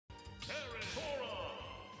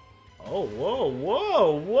Oh, whoa,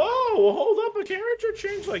 whoa, whoa! Hold up, a character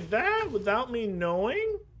change like that without me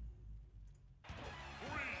knowing?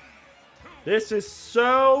 This is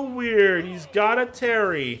so weird. He's got a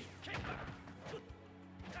Terry.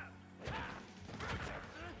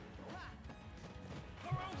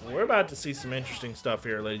 We're about to see some interesting stuff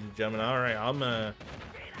here, ladies and gentlemen. All right,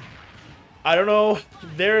 I don't know.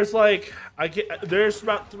 There's like there's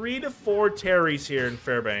about 3 to 4 Terrys here in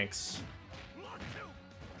Fairbanks.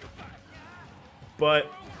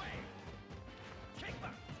 But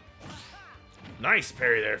nice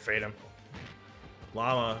parry there, Fatum.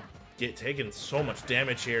 Llama taking so much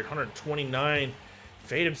damage here. 129.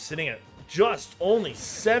 Fatum sitting at just only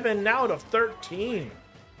 7 out of 13.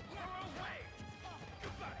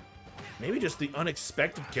 Maybe just the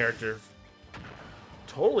unexpected character.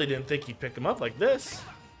 Totally didn't think he'd pick him up like this.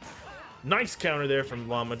 Nice counter there from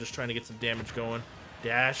Llama, just trying to get some damage going.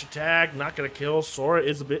 Dash attack, not gonna kill. Sora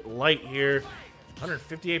is a bit light here.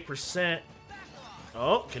 158%.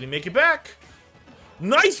 Oh, can he make it back?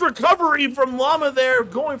 Nice recovery from Llama there,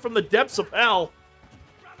 going from the depths of hell.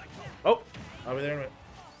 Oh, I'll be there in a minute.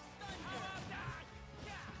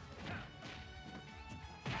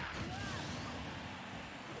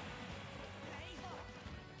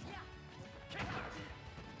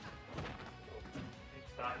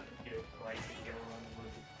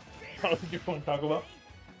 Oh, you want to talk about?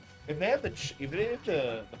 If they have the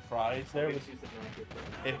fries there,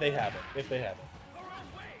 if they have it.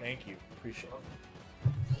 Thank you, appreciate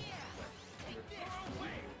it.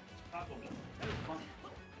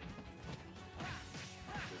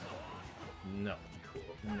 No,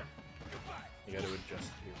 no. You got to adjust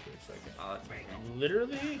here for a second.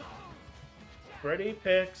 Literally, Freddy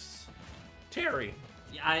picks Terry.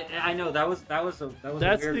 Yeah, I know that was a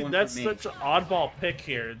weird one that's for me. such an oddball pick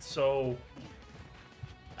here. And so,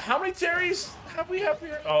 how many Terrys have we have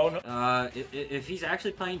here? Oh no. If he's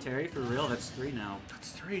actually playing Terry for real, that's 3 now.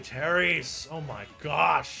 That's 3 Terrys. Oh my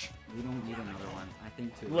gosh. We don't need another one. I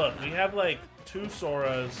think 2. Look, we have like 2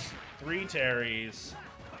 Soras, 3 Terrys,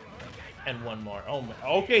 and 1 more. Oh my.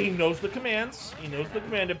 Okay, he knows the commands. He knows the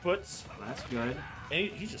command inputs. That's good. And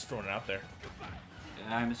he's just throwing it out there.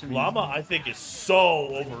 I'm assuming Llama, I think, is so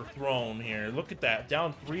overthrown here. Look at that.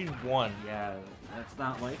 Down 3-1. Yeah, that's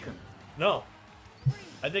not like him. No.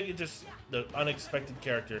 I think it just, the unexpected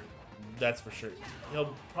character, that's for sure.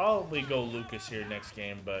 He'll probably go Lucas here next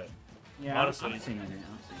game, but yeah, honestly, I'm seeing it.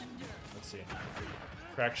 let's see.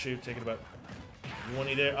 Crack shoot, taking about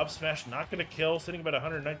 20 there. Up smash, not going to kill, sitting about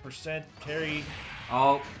 109%. Carry.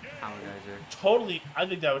 Oh, power geyser. Totally, I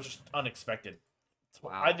think that was just unexpected.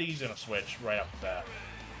 Wow. I think he's going to switch right off the bat.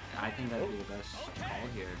 I think that'd be the best call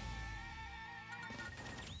here.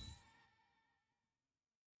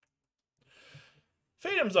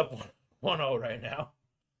 Fatum's up 1-0 right now.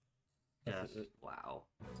 Yes. Wow.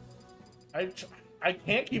 I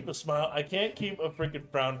can't keep a smile. I can't keep a freaking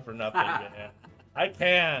frown for nothing, man. I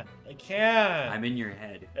can't. I can't. I'm in your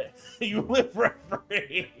head. You live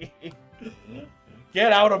referee.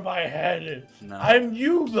 Get out of my head. No. I'm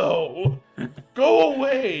you, though. Go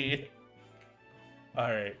away. All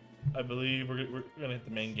right. I believe we're going to hit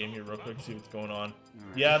the main game here real quick, see what's going on.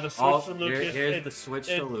 Right. Yeah, the switch to Lucas. Here's the switch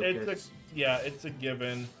to Lucas. It's a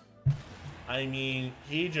given. I mean,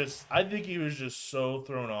 I think he was just so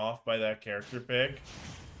thrown off by that character pick.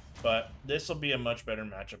 But this will be a much better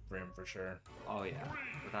matchup for him for sure. Oh, yeah.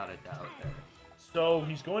 Without a doubt there. So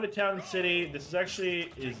he's going to Town City. This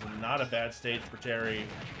is not a bad stage for Terry.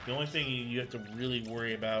 The only thing you have to really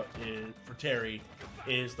worry about for Terry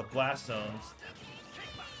is the blast zones.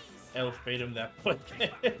 I'll fade him that quick.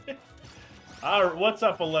 Alright, what's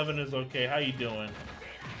up? 11 is okay. How you doing?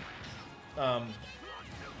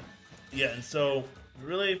 Yeah, and so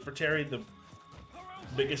really for Terry, the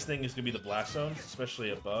biggest thing is gonna be the blast zones, especially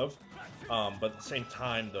above. But at the same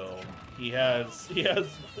time, though, he has the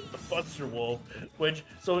Buster Wolf, which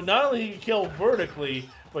so not only he can kill vertically,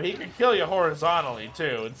 but he can kill you horizontally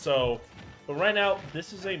too. And so, but right now,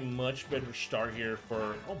 this is a much better start here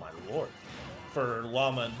for for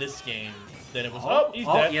Llama in this game than it was. Oh, he's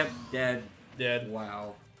dead. Yep, dead.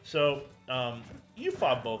 Wow. So, you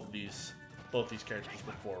fought both these characters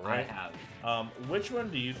before, right? I have. Which one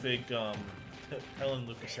do you think? Helen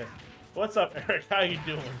Lucas said, "What's up, Eric? How you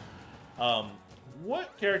doing?"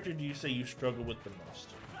 What character do you say you struggle with the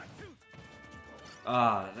most?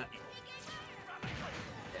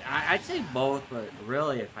 I'd say both, but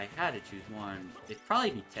really, if I had to choose one, it'd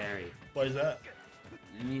probably be Terry. Why is that?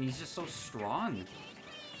 I mean, he's just so strong.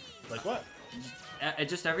 Like what?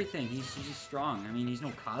 Just everything. He's just strong. I mean, he's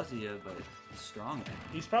no Kazuya, but he's strong.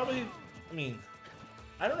 He's probably. I mean,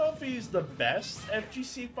 I don't know if he's the best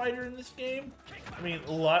FGC fighter in this game. I mean,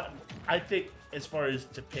 I think as far as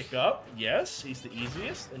to pick up, yes, he's the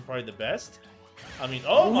easiest and probably the best. I mean,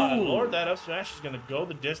 oh my lord, that up smash is going to go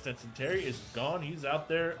the distance, and Terry is gone. He's out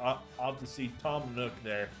there. I'll to see Tom Nook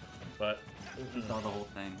there, but he saw the whole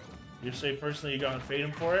thing. You say personally you got on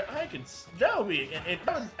Fatum for it? That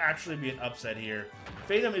would actually be an upset here.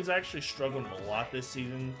 Fatum is actually struggling a lot this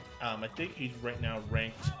season. I think he's right now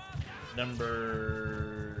ranked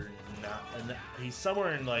number. He's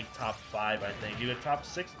somewhere in like top 5, I think. Either top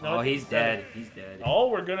 6. No, oh, he's dead. He's dead. Oh,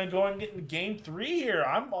 we're gonna go and get in game 3 here.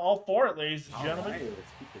 I'm all for it, ladies and gentlemen. Right,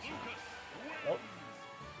 let's keep this up. Oh.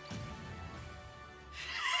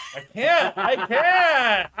 I can't!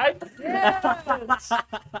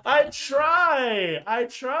 I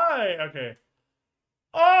try! Okay.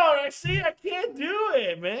 Oh, I see, I can't do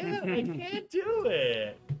it, man! I can't do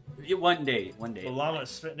it! One day. The Llama,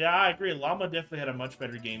 yeah, I agree. Llama definitely had a much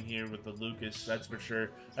better game here with the Lucas, that's for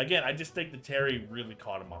sure. Again, I just think that Terry really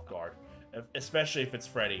caught him off guard, especially if it's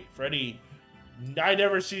Freddy. I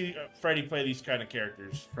never see Freddy play these kind of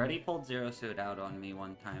characters. Freddy pulled Zero Suit out on me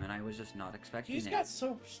one time, and I was just not expecting it. He's got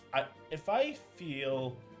so... if I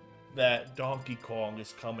feel that Donkey Kong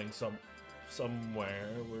is coming somewhere,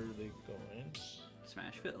 where are they going?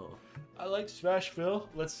 Smashville. I like Smashville.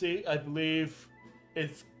 Let's see. I believe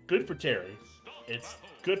it's good for Terry. It's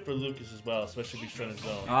good for Lucas as well, especially if he's trying to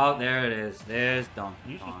zone. Oh, there it is. There's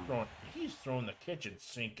Donkey Kong. He's throwing the kitchen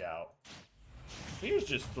sink out. He was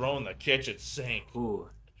just throwing the kitchen sink. Ooh.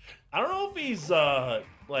 I don't know if he's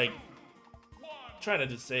like trying to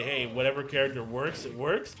just say, hey, whatever character works, it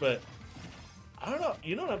works, but I don't know.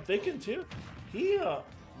 You know what I'm thinking too? He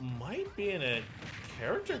might be in a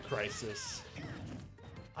character crisis.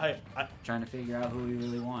 Trying to figure out who he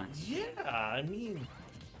really wants. Yeah, I mean,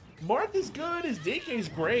 Marth is good. His DK's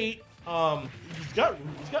great. He's got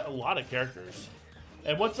a lot of characters.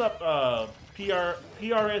 And what's up,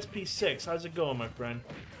 PRSP6? How's it going, my friend?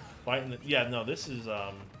 Fighting yeah, no, this is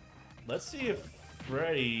let's see if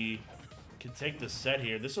Freddy can take the set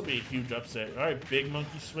here. This will be a huge upset. All right, big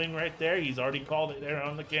monkey swing right there. He's already called it there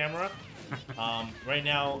on the camera. Right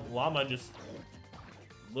now, Llama just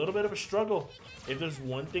a little bit of a struggle. If there's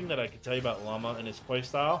one thing that I can tell you about Llama and his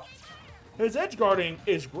playstyle, his edge guarding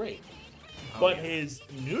is great, but his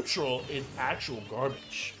neutral is actual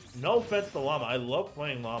garbage. No offense to Llama, I love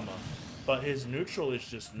playing Llama, but his neutral is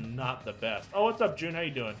just not the best. Oh, what's up, June? How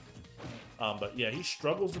you doing? But yeah, he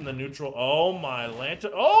struggles in the neutral. Oh my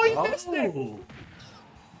lantern! Oh, he missed it.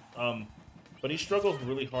 But he struggles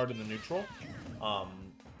really hard in the neutral.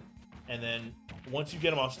 And then once you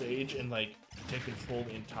get him off stage and like take control of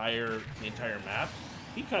the entire map,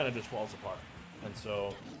 he kind of just falls apart.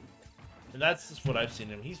 And that's just what I've seen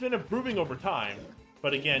him. He's been improving over time,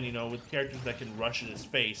 but again, you know, with characters that can rush in his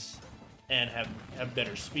face and have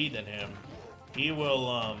better speed than him, he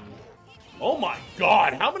will. Oh my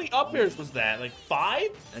God! How many up airs was that? Like 5?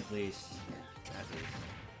 At least.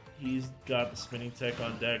 He's got the spinning tech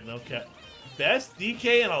on deck. No cap. Best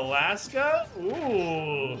DK in Alaska?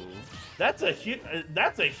 Ooh. That's a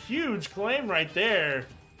huge claim right there.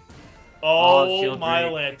 Oh my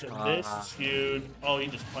lantern. This is huge. Oh, he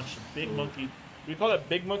just punched a big monkey. Do we call that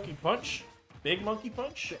big monkey punch? Big monkey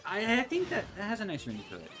punch? I think that has a nice ring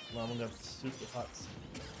to it. Llama got super hot.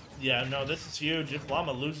 Yeah, no, this is huge. If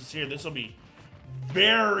Llama loses here, this will be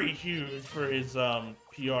very huge for his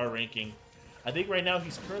PR ranking. I think right now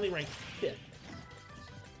he's currently ranked 5th.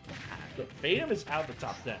 So Fatum is out of the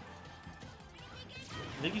top 10.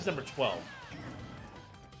 I think he's number 12.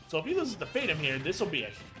 So if he loses to Fatum here, this will be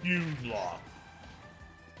a huge loss.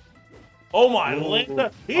 Oh my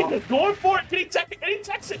Linda! He's just going for it! Can he tech it? Can he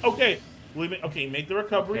text it? Okay. Okay, make the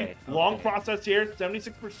recovery. Okay. Long process here,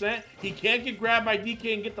 76%. He can't get grabbed by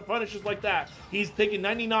DK and get the punishes like that. He's taking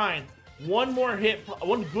 99. One more hit,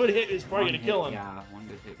 one good hit is probably going to kill him. Yeah, one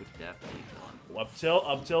good hit would definitely kill him.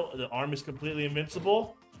 Up tilt. The arm is completely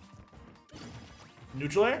invincible.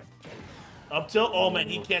 Neutral air. Up tilt. Oh man,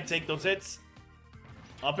 he can't take those hits.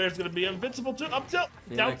 Up air is going to be invincible too. Up tilt.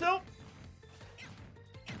 Down tilt.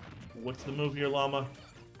 What's the move here, Llama?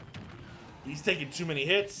 He's taking too many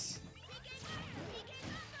hits.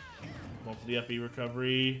 Going for the FE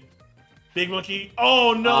recovery. Big monkey.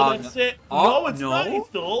 Oh no, that's it. No, it's not. He's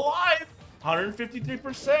still alive.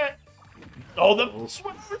 153%. Oh, the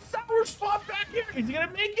sour spot back here. Is he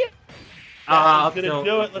gonna make it? He's gonna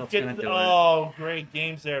do it. Let's get it. Oh, great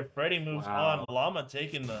games there. Freddy moves on. Llama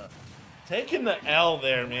taking the L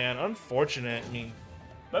there, man. Unfortunate.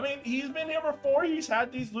 I mean, he's been here before. He's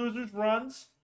had these losers runs.